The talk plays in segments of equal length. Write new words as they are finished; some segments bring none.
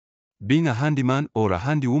Being a handyman or a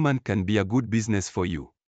handywoman can be a good business for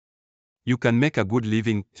you. You can make a good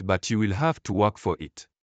living, but you will have to work for it.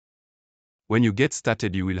 When you get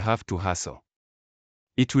started, you will have to hustle.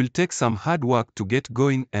 It will take some hard work to get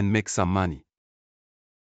going and make some money.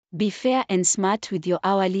 Be fair and smart with your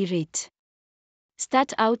hourly rate.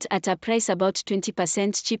 Start out at a price about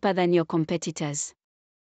 20% cheaper than your competitors.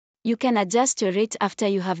 You can adjust your rate after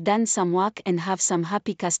you have done some work and have some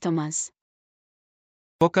happy customers.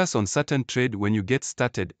 Focus on certain trade when you get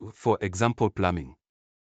started, for example plumbing.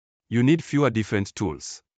 You need fewer different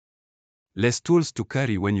tools. Less tools to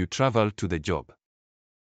carry when you travel to the job.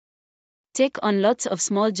 Take on lots of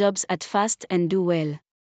small jobs at first and do well.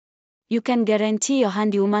 You can guarantee your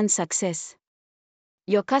handywoman success.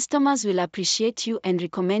 Your customers will appreciate you and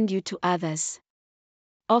recommend you to others.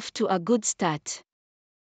 Off to a good start.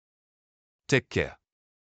 Take care.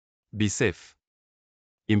 Be safe.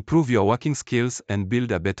 Improve your working skills and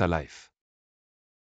build a better life.